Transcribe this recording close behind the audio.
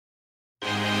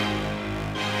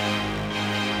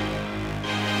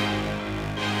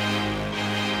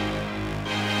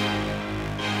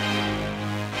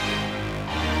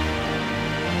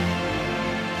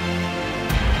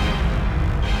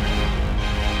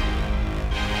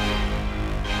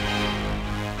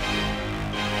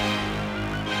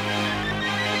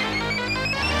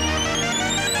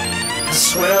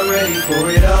ready for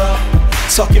it all.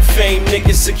 Talking fame,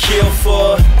 niggas to kill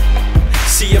for.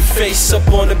 See your face up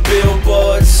on the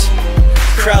billboards.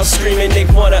 Crowd screaming they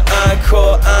want an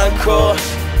encore, encore.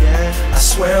 Yeah, I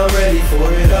swear I'm ready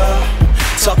for it all.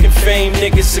 Talking fame,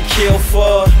 niggas to kill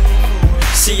for.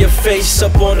 See your face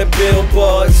up on the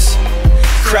billboards.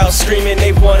 Crowd screaming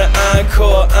they want an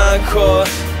encore, encore.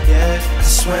 Yeah, I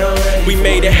swear I'm ready. We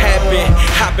made it happen,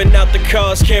 hopping out the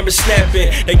cars, camera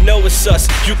snapping. They know it's us,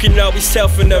 you can always tell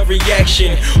from the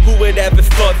reaction. Who would ever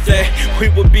thought that we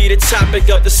would be the topic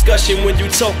of discussion when you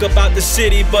talk about the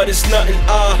city, but it's nothing.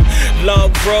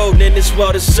 Long road and it's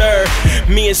well deserved.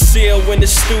 Me and Seal in the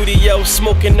studio,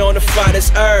 smoking on the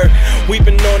finest herb. We've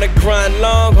been on the grind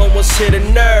long, almost hit a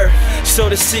nerve. So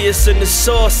to see us in the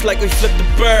sauce like we flipped the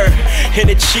bird. An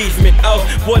achievement, oh,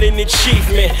 what an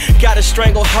achievement. Got a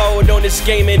stranglehold on this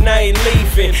game and I ain't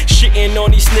leaving. Shitting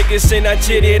on these niggas and I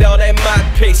did it all at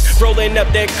my pace. Rolling up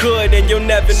that good and you'll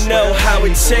never know how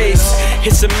it tastes.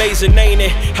 It's amazing, ain't it?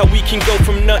 How we can go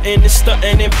from nothing to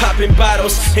stunting and popping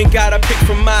bottles. And gotta pick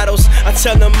from models. I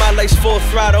tell them my life's full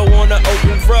throttle on the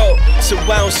open road. So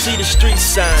I don't see the street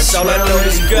signs, all I know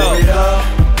is go.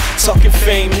 Talking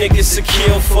fame, niggas to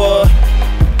kill for.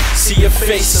 See your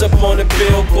face up on the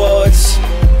billboards.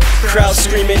 Crowd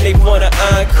screaming they want an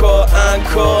encore,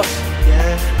 encore.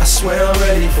 Yeah, I swear I'm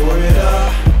ready for it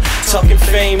all. Talking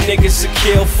fame, niggas to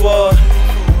kill for.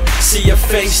 See your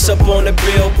face up on the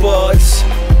billboards.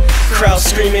 Crowd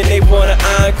screaming they want an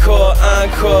encore,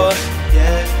 encore.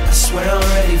 Yeah, I swear I'm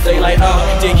ready for it all. They like,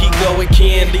 oh, there he go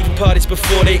again. Leave parties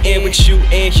before they end with you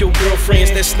and your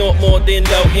girlfriends that snort more than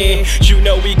low end. You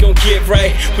know we gon' get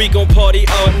right, we gon' party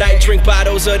all night. Drink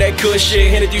bottles of that good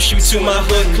shit, introduce you to my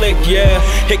hood clique. Yeah,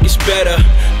 it gets better,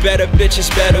 better bitches,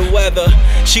 better weather.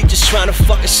 She just tryna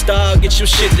fuck a star, get your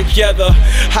shit together.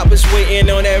 I was waiting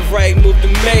on that right move to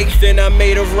make, then I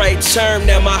made a right turn,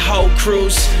 now my whole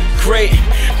crew's great.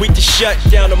 We just shut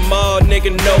down the mall,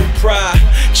 nigga, no pride.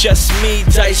 Just me,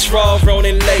 Dice Raw,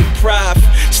 Ronin Lake Pride.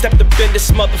 Stepped up in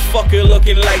this motherfucker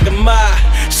looking like the mob.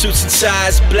 Suits and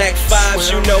ties, black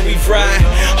fives, you know we ride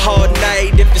all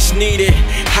night if it's needed.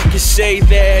 I can say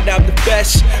that I'm the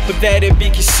best, but that'd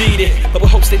be conceited. But with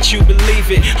hopes that you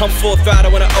believe it, I'm full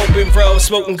throttle on an open road,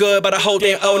 smoking good by the whole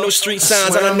damn no street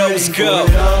signs, all I know is go.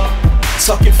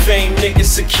 Talking fame,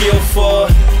 niggas to kill for.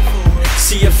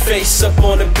 See your face up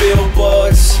on the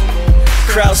billboards.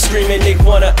 Crowd screaming they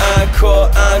want an encore,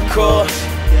 encore.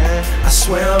 Yeah, I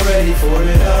swear I'm ready for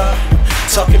it all.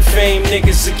 Talking fame,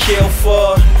 niggas to kill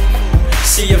for.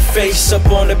 See your face up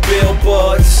on the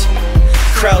billboards.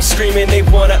 Crowd screaming they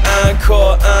want an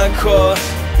encore, encore.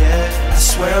 Yeah, I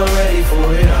swear I'm ready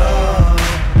for it all.